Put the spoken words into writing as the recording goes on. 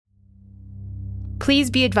Please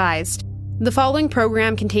be advised. The following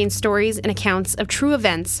program contains stories and accounts of true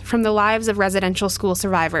events from the lives of residential school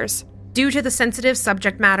survivors. Due to the sensitive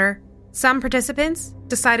subject matter, some participants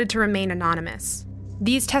decided to remain anonymous.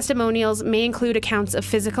 These testimonials may include accounts of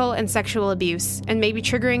physical and sexual abuse and may be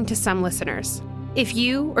triggering to some listeners. If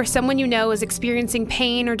you or someone you know is experiencing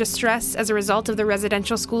pain or distress as a result of the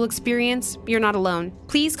residential school experience, you're not alone.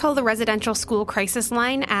 Please call the Residential School Crisis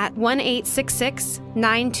Line at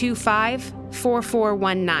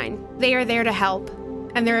 1-866-925-4419. They are there to help,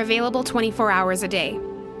 and they're available 24 hours a day.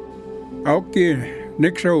 Okay,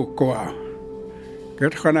 Nixoqua.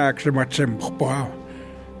 Get Hanaximachimpa.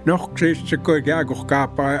 Noch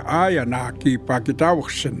Gagokapa, Ayanaki,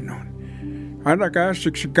 Pakitawsin.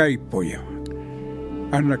 Anagasixigaipoya.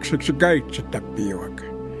 Anaxixigait at the Piwak.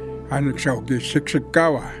 Anaxoki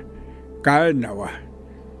Sixikawa. Kainawa.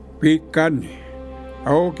 Pikani.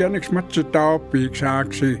 Oh, Ganix Matsatao,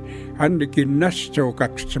 Pixaxi, Andikin Nesto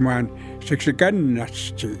Kaxman,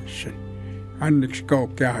 Sixiganastis.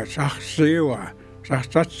 Anixcoca, Saxewa,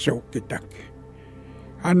 Saxatsokitak.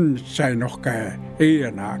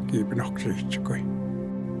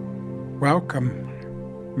 Welcome,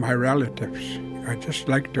 my relatives. I'd just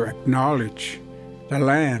like to acknowledge the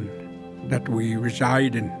land that we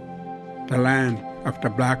reside in, the land of the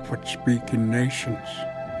Blackfoot-speaking nations,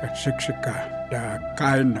 the Siksika, the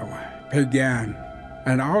Kainawa, Pagan,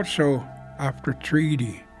 and also after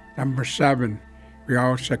Treaty Number 7, we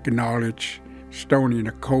also acknowledge Stoney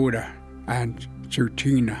Nakoda and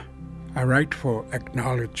Tsuut'ina, a rightful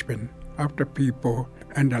acknowledgement of the people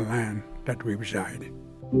and the land that we reside in.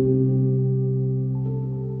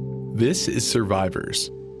 This is Survivors,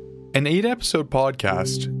 an 8-episode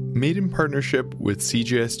podcast made in partnership with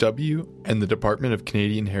CJSW and the Department of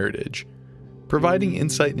Canadian Heritage, providing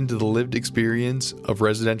insight into the lived experience of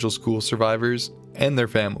residential school survivors and their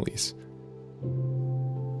families.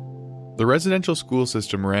 The residential school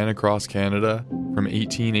system ran across Canada from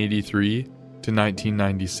 1883 to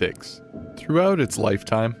 1996. Throughout its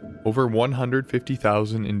lifetime, over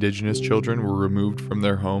 150,000 Indigenous children were removed from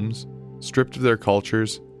their homes, stripped of their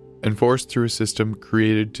cultures, and forced through a system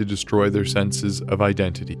created to destroy their senses of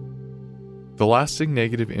identity. The lasting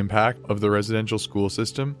negative impact of the residential school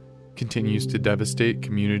system continues to devastate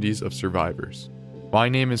communities of survivors. My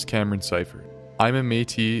name is Cameron Seifert. I'm a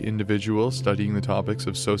Métis individual studying the topics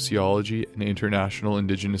of sociology and international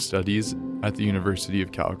Indigenous studies at the University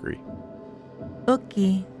of Calgary.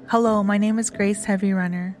 Uki. Hello, my name is Grace Heavy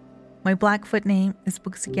Runner. My Blackfoot name is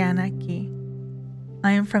Buxiganaki.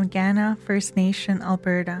 I am from Gana First Nation,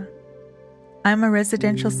 Alberta. I am a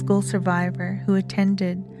residential school survivor who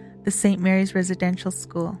attended the St. Mary's Residential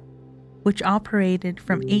School, which operated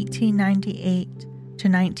from 1898 to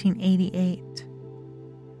 1988.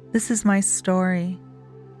 This is my story,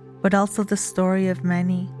 but also the story of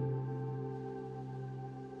many.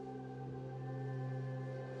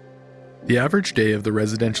 The average day of the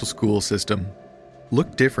residential school system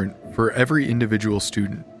looked different for every individual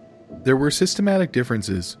student. There were systematic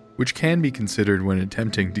differences which can be considered when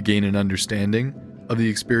attempting to gain an understanding of the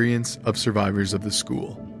experience of survivors of the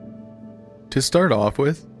school. To start off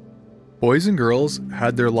with, boys and girls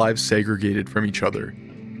had their lives segregated from each other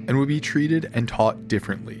and would be treated and taught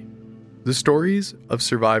differently. The stories of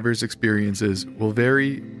survivors' experiences will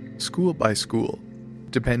vary school by school,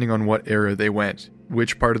 depending on what era they went,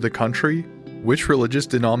 which part of the country, which religious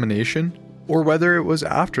denomination, or whether it was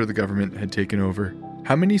after the government had taken over.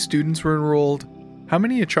 How many students were enrolled, how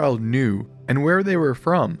many a child knew, and where they were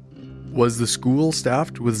from. Was the school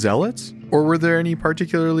staffed with zealots, or were there any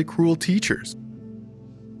particularly cruel teachers?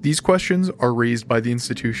 These questions are raised by the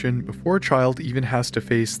institution before a child even has to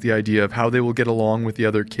face the idea of how they will get along with the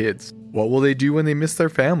other kids. What will they do when they miss their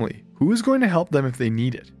family? Who is going to help them if they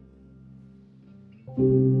need it?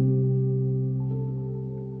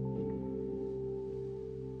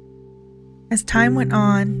 As time went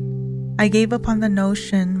on, I gave up on the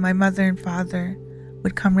notion my mother and father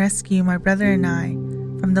would come rescue my brother and I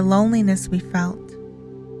from the loneliness we felt.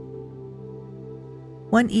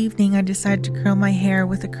 One evening, I decided to curl my hair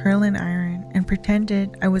with a curling iron and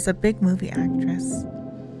pretended I was a big movie actress.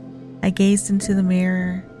 I gazed into the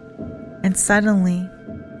mirror, and suddenly,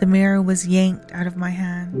 the mirror was yanked out of my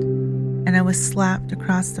hand, and I was slapped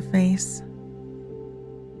across the face.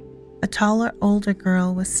 A taller, older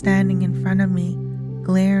girl was standing in front of me,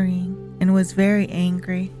 glaring, and was very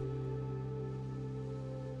angry.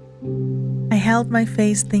 I held my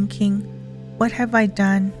face thinking, what have I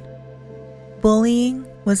done? Bullying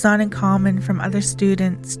was not uncommon from other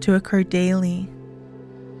students to occur daily.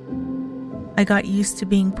 I got used to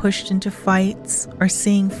being pushed into fights or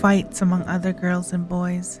seeing fights among other girls and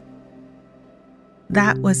boys.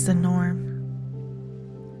 That was the norm.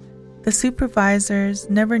 The supervisors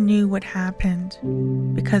never knew what happened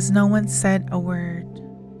because no one said a word.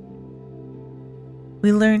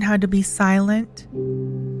 We learned how to be silent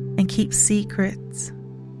and keep secrets.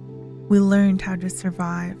 We learned how to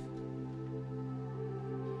survive.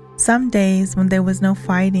 Some days when there was no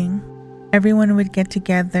fighting, everyone would get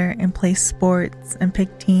together and play sports and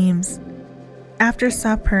pick teams. After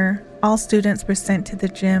supper, all students were sent to the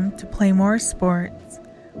gym to play more sports,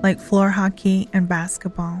 like floor hockey and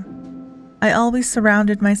basketball. I always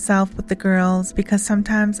surrounded myself with the girls because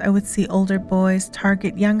sometimes I would see older boys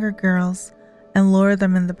target younger girls and lure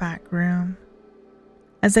them in the back room.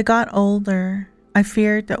 As I got older, I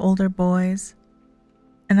feared the older boys,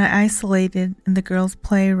 and I isolated in the girls'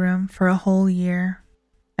 playroom for a whole year.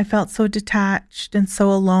 I felt so detached and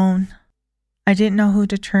so alone. I didn't know who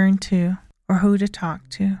to turn to or who to talk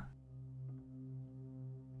to.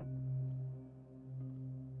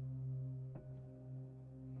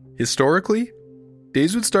 Historically,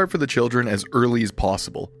 days would start for the children as early as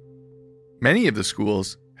possible. Many of the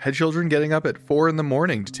schools had children getting up at 4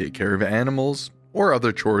 a.m. to take care of animals or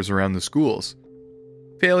other chores around the schools.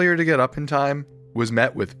 Failure to get up in time was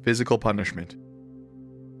met with physical punishment.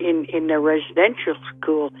 In the residential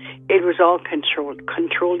school, it was all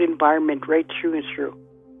controlled environment right through and through.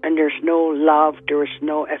 And there's no love, there was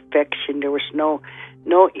no affection, there was no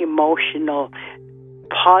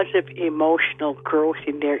positive emotional growth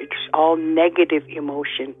in there. It's all negative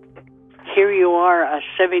emotion. Here you are, a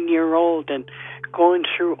 7-year-old, and going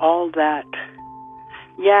through all that.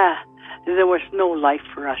 Yeah, there was no life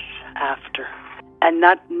for us after. And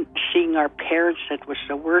not seeing our parents, that was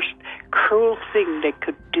the worst cruel thing they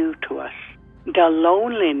could do to us. The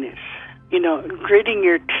loneliness, gritting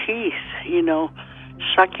your teeth,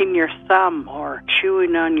 sucking your thumb or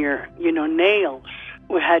chewing on your, nails.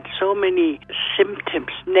 We had so many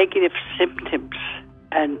symptoms, negative symptoms,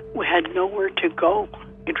 and we had nowhere to go.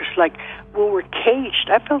 It was like we were caged.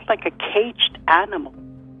 I felt like a caged animal,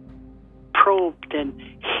 probed and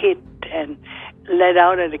hit and let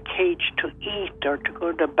out of the cage to eat or to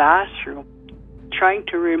go to the bathroom, trying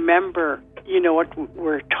to remember, what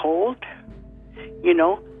we're told.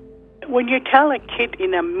 When you tell a kid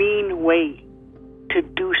in a mean way to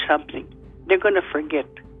do something, they're going to forget.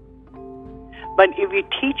 But if you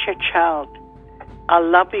teach a child a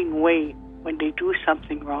loving way when they do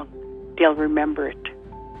something wrong, they'll remember it.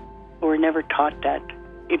 We were never taught that.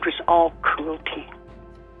 It was all cruelty.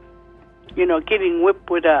 Getting whipped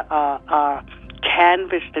with a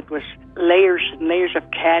canvas that was layers and layers of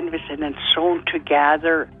canvas and then sewn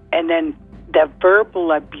together. And then the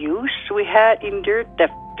verbal abuse we had endured, the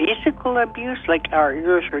physical abuse, like our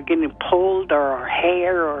ears were getting pulled or our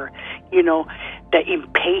hair or, the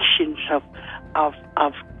impatience of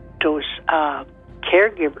those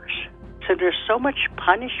caregivers. So there's so much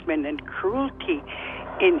punishment and cruelty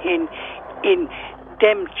in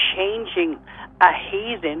them changing a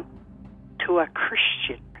heathen to a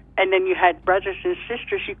Christian. And then you had brothers and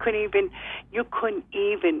sisters. You couldn't even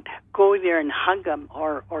go there and hug them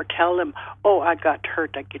or tell them, "Oh, I got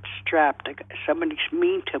hurt. I get strapped. Somebody's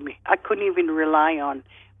mean to me." I couldn't even rely on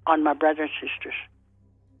my brothers and sisters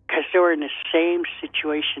because they were in the same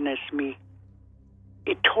situation as me.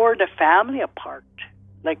 It tore the family apart.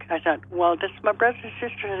 Like I thought, well, that's my brothers and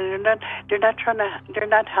sisters, and they're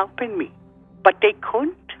not helping me, but they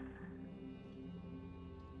couldn't.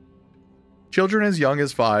 Children as young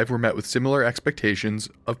as 5 were met with similar expectations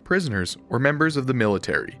of prisoners or members of the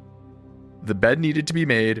military. The bed needed to be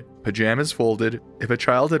made, pajamas folded. If a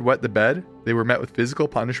child had wet the bed, they were met with physical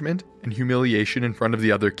punishment and humiliation in front of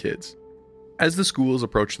the other kids. As the schools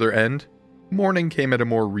approached their end, mourning came at a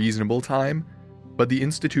more reasonable time, but the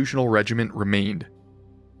institutional regiment remained.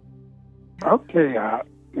 Okay,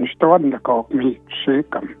 starting to call me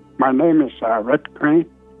Seacom. My name is Red Crane.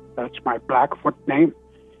 That's my Blackfoot name.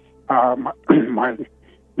 My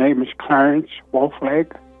name is Clarence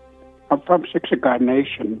Wolfleg. I'm from Siksika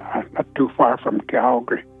Nation, not too far from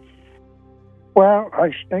Calgary. Well,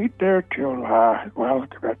 I stayed there till, about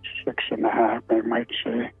 6.5, I might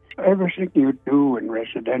say. Everything you do in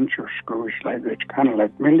residential schools, it's kind of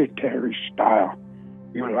like military style.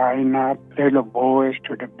 You line up little boys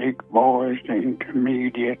to the big boys, the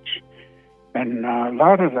intermediates, and a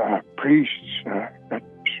lot of the priests, the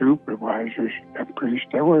supervisors, the priests,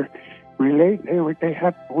 they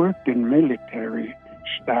had worked in military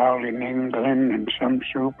style in England, and some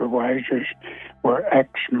supervisors were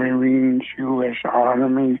ex-Marines, U.S.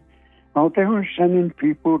 Army. Oh, they were sending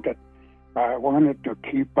people that wanted to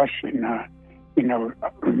keep us in a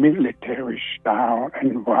military style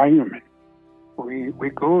environment. We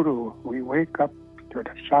wake up to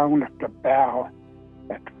the sound of the bell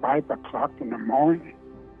at 5 o'clock in the morning.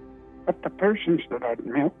 But the persons that are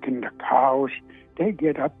milking the cows, they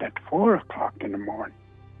get up at 4 o'clock in the morning.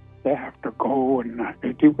 They have to go and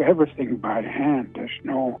they do everything by hand. There's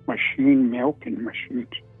no milking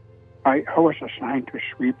machines. I was assigned to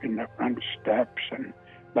sweeping the front steps, and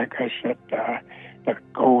like I said, they're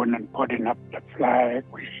going and putting up the flag.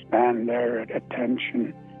 We stand there at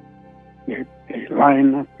attention. They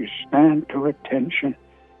line up, you stand to attention.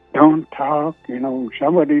 Don't talk,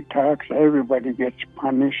 somebody talks, everybody gets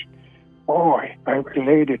punished. Boy, I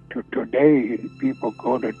relate it to today, and people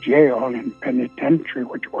go to jail and penitentiary,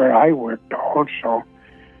 where I worked also.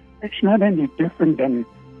 It's not any different than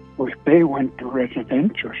if they went to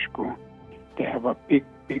residential school. They have a big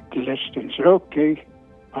list and say, okay,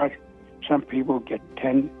 some people get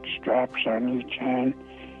 10 straps on each hand.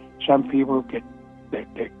 Some people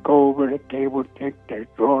they go over the table, take their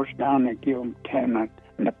drawers down, and give them 10 on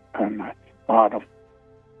the bottom.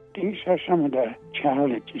 These are some of the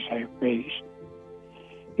challenges I faced.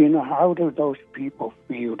 How do those people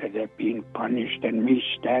feel that they're being punished, and me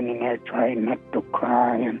standing there trying not to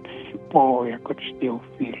cry, and boy, I could still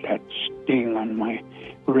feel that sting on my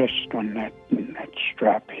wrist when that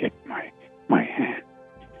strap hit my hand.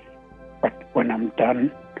 But when I'm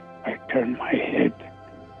done, I turn my head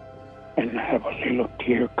and I have a little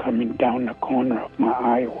tear coming down the corner of my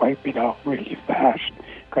eye, wipe it off really fast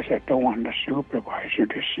because I don't want the supervisor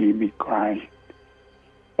to see me crying.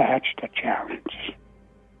 That's the challenge.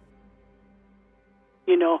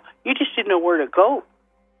 You just didn't know where to go.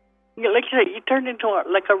 Like you said, you turned into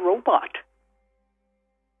like a robot.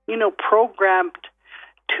 Programmed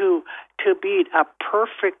to be a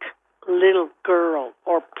perfect little girl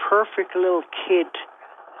or perfect little kid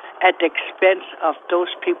at the expense of those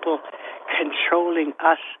people controlling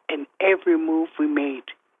us in every move we made,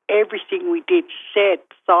 everything we did, said,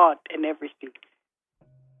 thought, and everything.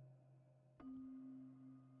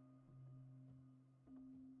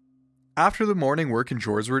 After the morning work and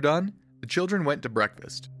chores were done, the children went to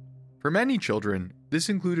breakfast. For many children, this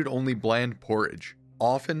included only bland porridge,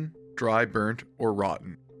 often dry, burnt, or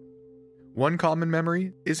rotten. One common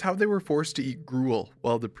memory is how they were forced to eat gruel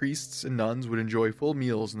while the priests and nuns would enjoy full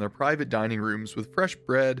meals in their private dining rooms with fresh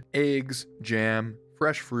bread, eggs, jam,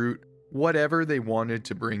 fresh fruit, whatever they wanted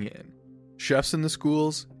to bring in. Chefs in the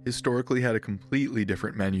schools historically had a completely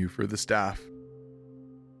different menu for the staff.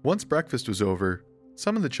 Once breakfast was over,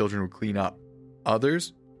 some of the children would clean up.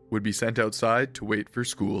 Others would be sent outside to wait for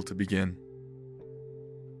school to begin.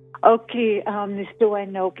 Okay, nisto ay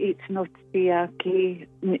nog itnotbiaki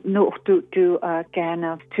no tu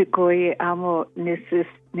gana tukoi amo nisis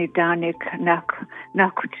nidanik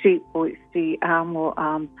nakutsi oisi amo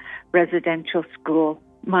residential school.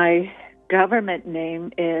 My government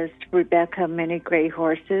name is Rebecca Many Gray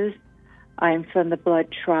Horses. I'm from the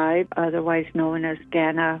Blood Tribe, otherwise known as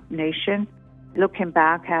Gana Nation. Looking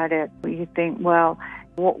back at it, you think, well,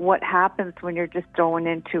 what happens when you're just thrown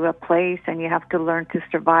into a place and you have to learn to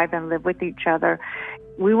survive and live with each other?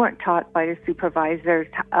 We weren't taught by the supervisors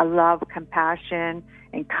love, compassion,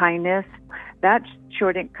 and kindness. That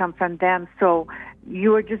sure didn't come from them. So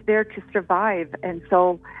you were just there to survive. And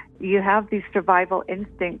so you have these survival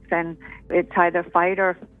instincts, and it's either fight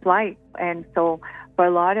or flight. And so for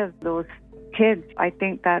a lot of those kids, I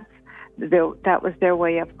think that was their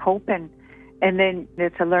way of coping. And then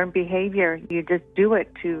it's a learned behavior. You just do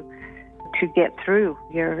it to get through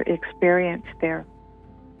your experience there.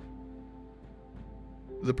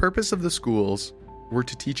 The purpose of the schools were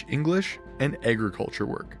to teach English and agriculture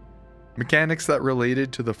work, mechanics that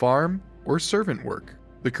related to the farm or servant work.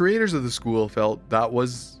 The creators of the school felt that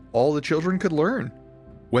was all the children could learn.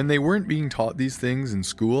 When they weren't being taught these things in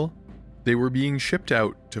school, they were being shipped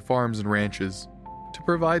out to farms and ranches to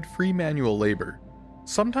provide free manual labor,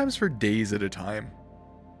 sometimes for days at a time.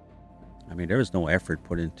 I mean, there was no effort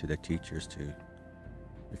put into the teachers to,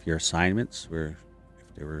 if your assignments were, if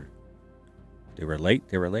they were late,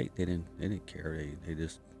 they were late. They didn't care. They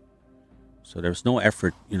just, so there was no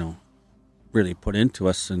effort, really put into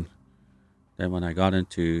us. And then when I got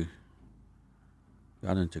into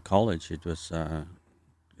college, it was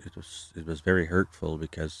very hurtful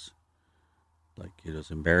because, like, it was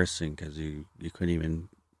embarrassing because you couldn't even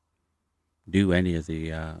do any of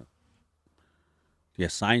the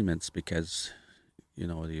assignments because you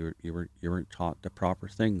weren't taught the proper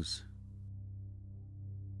things.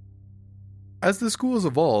 As the schools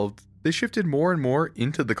evolved, they shifted more and more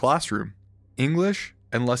into the classroom. English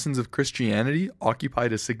and lessons of Christianity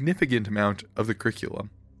occupied a significant amount of the curriculum.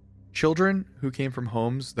 Children who came from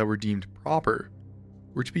homes that were deemed proper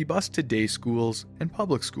were to be bused to day schools and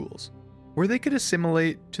public schools. where they could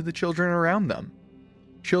assimilate to the children around them.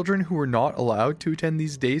 Children who were not allowed to attend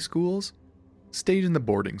these day schools stayed in the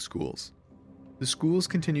boarding schools. The schools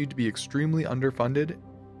continued to be extremely underfunded,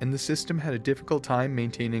 and the system had a difficult time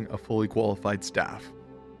maintaining a fully qualified staff.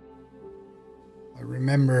 I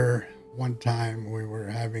remember one time we were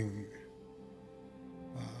having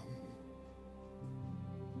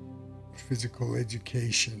physical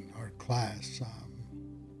education, our class.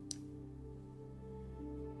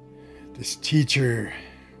 This teacher,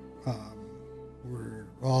 we're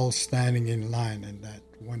all standing in line, and that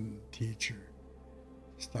one teacher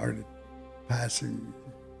started passing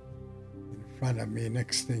in front of me.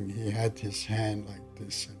 Next thing, he had his hand like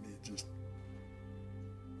this, and he just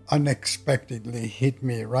unexpectedly hit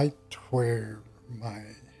me right where my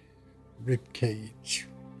rib cage,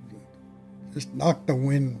 just knocked the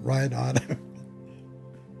wind right out of it.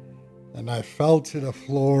 And I fell to the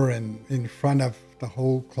floor, and in front of the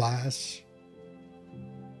whole class,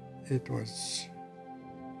 it was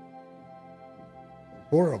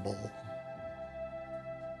horrible.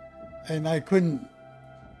 And I couldn't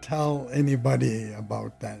tell anybody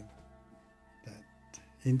about that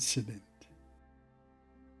incident.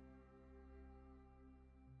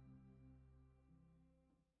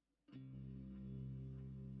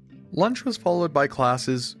 Lunch was followed by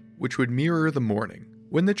classes which would mirror the morning.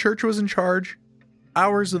 When the church was in charge,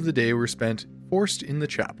 hours of the day were spent forced in the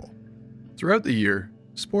chapel. Throughout the year,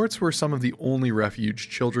 sports were some of the only refuge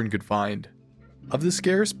children could find. Of the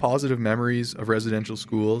scarce positive memories of residential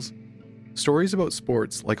schools, stories about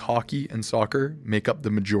sports like hockey and soccer make up the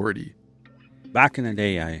majority. Back in the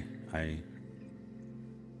day, I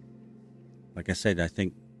like I said, I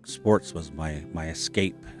think sports was my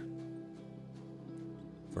escape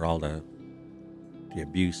for all the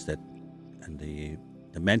abuse that, and the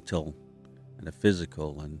mental and the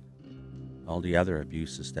physical and all the other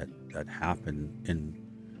abuses that happened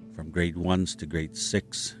from grade 1s to grade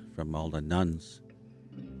 6 from all the nuns.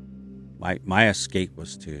 My escape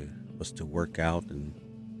was to work out and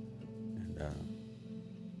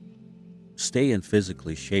stay in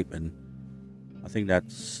physically shape, and I think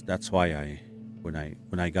that's why when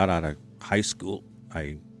I got out of high school,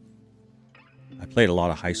 I played a lot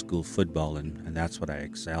of high school football, and that's what I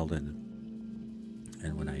excelled in.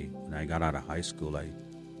 And when I got out of high school, I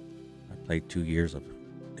played 2 years of,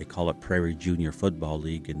 they call it Prairie Junior Football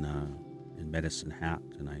League in Medicine Hat,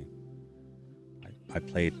 and I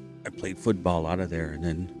played football out of there, and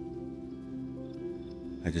then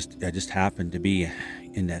I just happened to be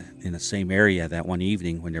in the same area that one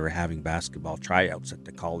evening when they were having basketball tryouts at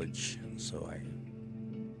the college. So I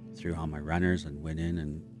threw on my runners and went in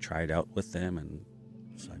and tried out with them, and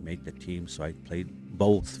so I made the team. So I played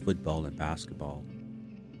both football and basketball.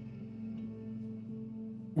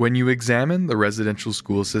 When you examine the residential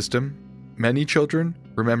school system, many children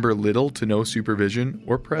remember little to no supervision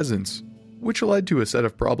or presence, which led to a set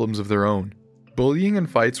of problems of their own. Bullying and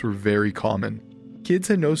fights were very common. Kids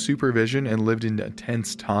had no supervision and lived in a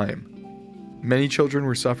tense time. Many children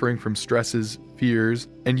were suffering from stresses, fears,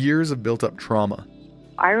 and years of built-up trauma.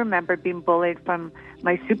 I remember being bullied from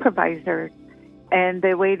my supervisors, and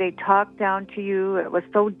the way they talked down to you, it was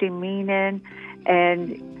so demeaning, and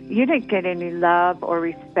you didn't get any love or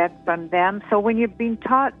respect from them. So when you're being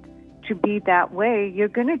taught to be that way, you're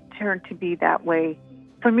going to turn to be that way.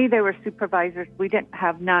 For me, they were supervisors. We didn't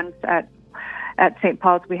have nuns at St.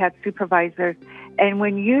 Paul's. We had supervisors. And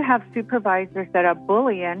when you have supervisors that are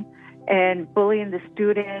bullying the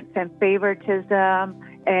students and favoritism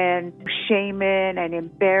and shaming and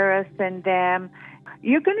embarrassing them,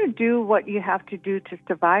 you're going to do what you have to do to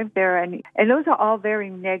survive there. And those are all very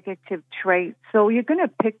negative traits. So you're going to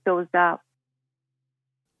pick those up.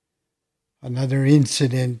 Another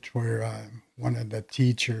incident where one of the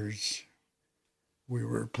teachers, we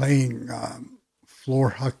were playing floor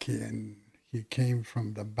hockey, and he came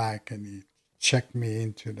from the back and he checked me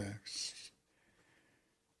into that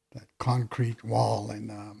concrete wall,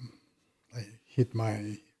 and I hit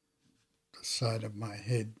the side of my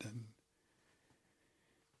head, and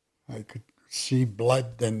I could see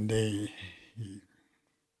blood, and he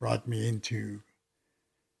brought me into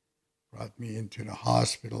the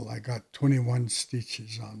hospital. I got 21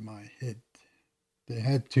 stitches on my head. They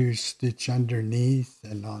had to stitch underneath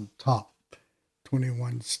and on top,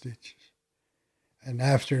 21 stitches. And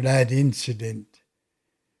after that incident,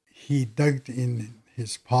 he dug in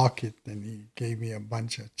his pocket and he gave me a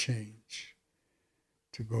bunch of change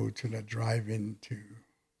to go to the drive-in to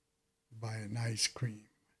buy an ice cream.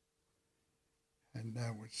 And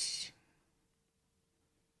that was,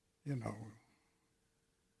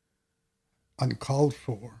 uncalled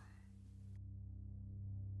for.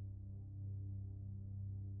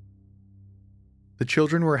 the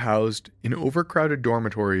children were housed in overcrowded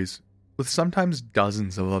dormitories with sometimes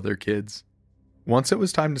dozens of other kids. Once it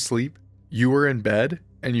was time to sleep, you were in bed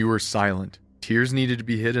and you were silent. Tears needed to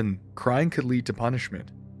be hidden. Crying could lead to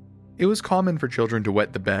punishment. It was common for children to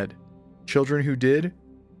wet the bed. Children who did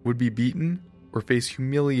would be beaten or face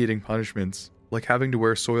humiliating punishments, like having to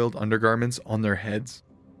wear soiled undergarments on their heads.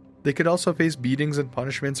 They could also face beatings and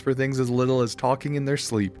punishments for things as little as talking in their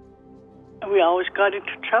sleep. We always got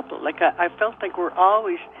into trouble. Like I felt like we're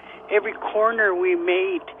always, every corner we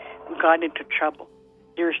made, we got into trouble.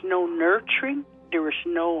 There was no nurturing, there was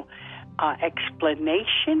no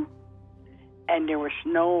explanation, and there was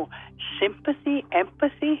no sympathy,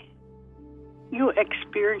 empathy. You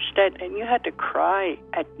experienced that, and you had to cry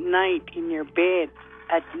at night in your bed,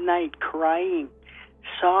 at night crying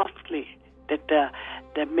softly that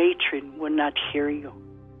the matron would not hear you.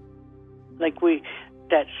 Like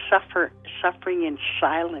that suffering in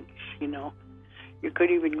silence, you know. You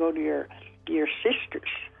couldn't even go to your sisters.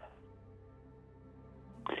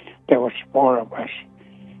 There was 4 of us.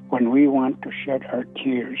 When we want to shed our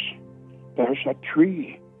tears, there's a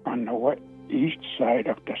tree on the east side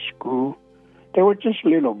of the school. There were just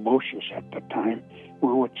little bushes at the time.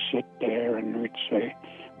 We would sit there and we'd say,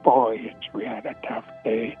 boy, we had a tough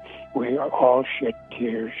day. We all shed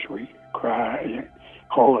tears. We cry and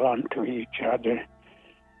hold on to each other.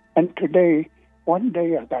 And today, one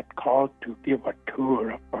day I got called to give a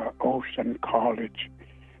tour of Ocean College,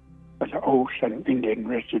 the Ocean Indian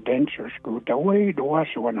Residential School, the way it was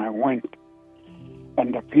when I went.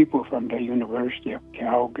 And the people from the University of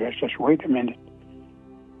Calgary says, wait a minute.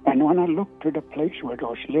 And when I looked to the place where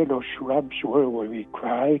those little shrubs were where we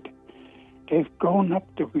cried, they've grown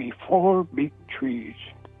up to be 4 big trees.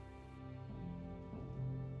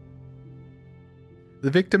 The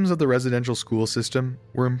victims of the residential school system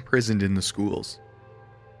were imprisoned in the schools.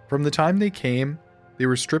 From the time they came, they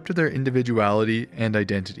were stripped of their individuality and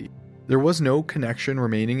identity. There was no connection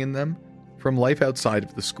remaining in them from life outside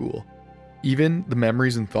of the school. Even the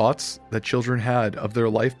memories and thoughts that children had of their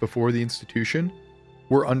life before the institution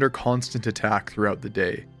were under constant attack throughout the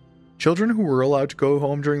day. Children who were allowed to go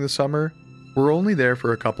home during the summer were only there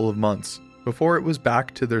for a couple of months before it was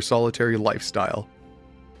back to their solitary lifestyle.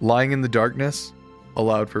 Lying in the darkness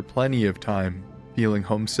allowed for plenty of time feeling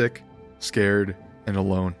homesick, scared, and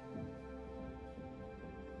alone.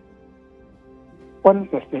 One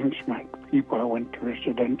of the things my people went to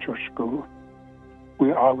residential school,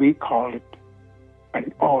 we call it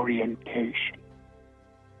an orientation.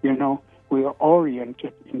 You know, we are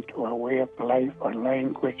oriented into our way of life, our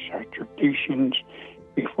language, our traditions.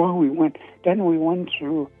 Before we went, then we went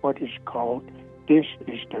through what is called, this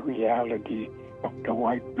is the reality of the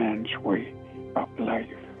white man's way of life.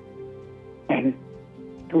 And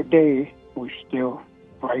today, we're still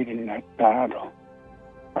fighting that battle,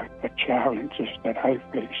 the challenges that I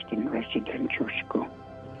faced in residential school.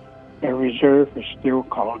 The reserve is still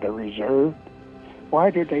called a reserve. Why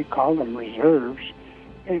do they call them reserves?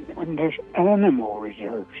 When there's animal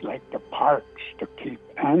reserves, like the parks, to keep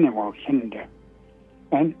animals in there.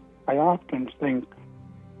 And I often think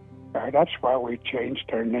that's why we changed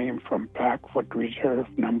our name from Blackfoot Reserve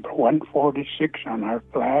number 146 on our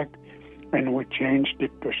flag, and we changed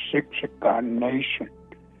it to Siksika Nation.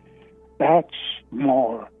 That's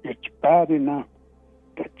more. It's bad enough.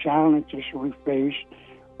 The challenges we face,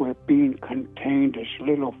 we're being contained as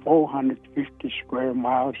little 450 square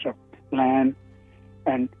miles of land,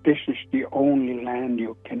 and this is the only land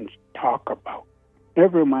you can talk about.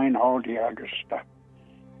 Never mind all the other stuff.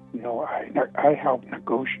 You know, I help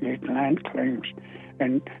negotiate land claims,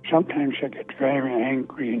 and sometimes I get very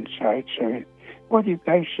angry inside saying, what are you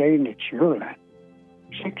guys saying it's your land?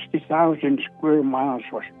 60,000 square miles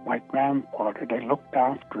was my grandfather. They looked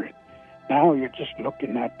after it. Now you're just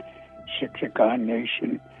looking at Siksika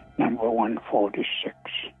Nation number 146.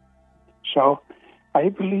 So I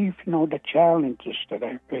believe, the challenges that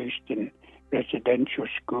I faced in residential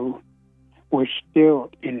school, we're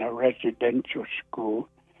still in a residential school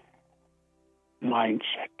mindset.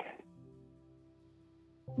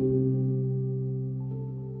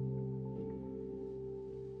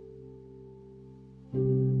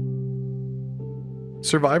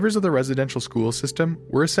 Survivors of the residential school system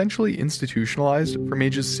were essentially institutionalized from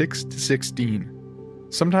ages 6 to 16,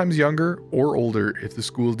 sometimes younger or older if the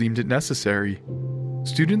school deemed it necessary.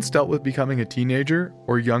 Students dealt with becoming a teenager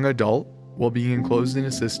or young adult while being enclosed in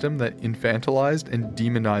a system that infantilized and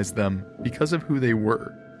demonized them because of who they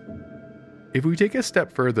were. If we take a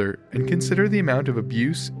step further and consider the amount of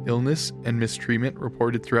abuse, illness, and mistreatment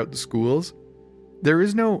reported throughout the schools, there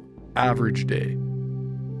is no average day.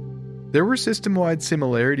 There were system-wide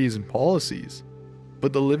similarities in policies,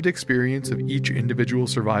 but the lived experience of each individual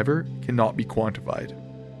survivor cannot be quantified.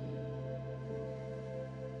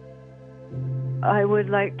 I would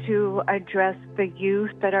like to address the youth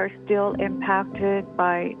that are still impacted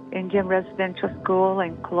by Indian residential school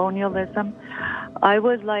and colonialism. I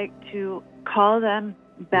would like to call them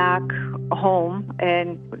back home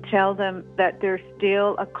and tell them that there's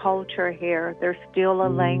still a culture here, there's still a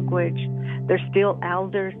language, there's still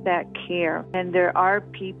elders that care, and there are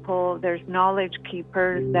people, there's knowledge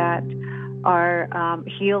keepers that are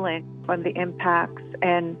healing from the impacts,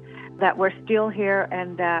 and that we're still here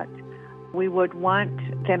and that we would want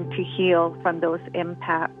them to heal from those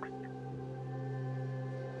impacts.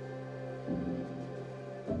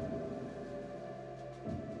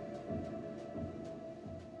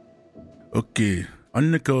 Okay,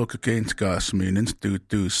 Anniko Kakenskasmin Institute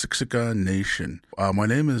to Siksika Nation. My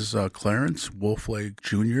name is Clarence Wolflake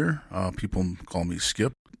Jr. People call me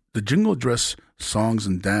Skip. The jingle dress songs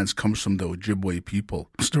and dance comes from the Ojibwe people.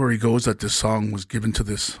 The story goes that this song was given to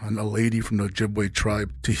a lady from the Ojibwe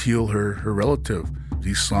tribe to heal her relative.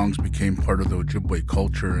 These songs became part of the Ojibwe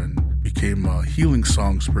culture and became healing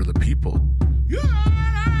songs for the people.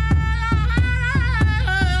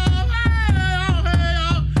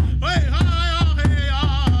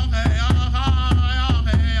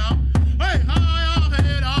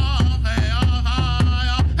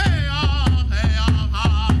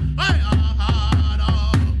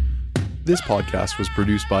 This podcast was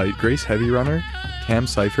produced by Grace Heavy Runner, Cam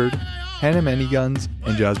Seifert, Hannah Manyguns,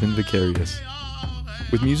 and Jasmine Vicarious,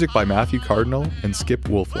 with music by Matthew Cardinal and Skip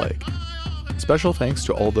Wolflake. Special thanks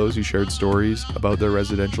to all those who shared stories about their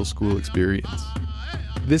residential school experience.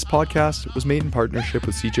 This podcast was made in partnership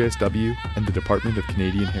with CJSW and the Department of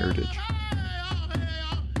Canadian Heritage.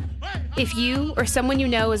 If you or someone you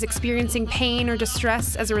know is experiencing pain or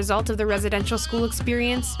distress as a result of the residential school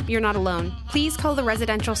experience, you're not alone. Please call the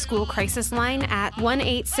Residential School Crisis Line at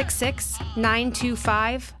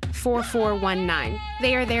 1-866-925-4419.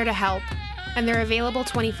 They are there to help, and they're available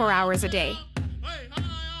 24 hours a day.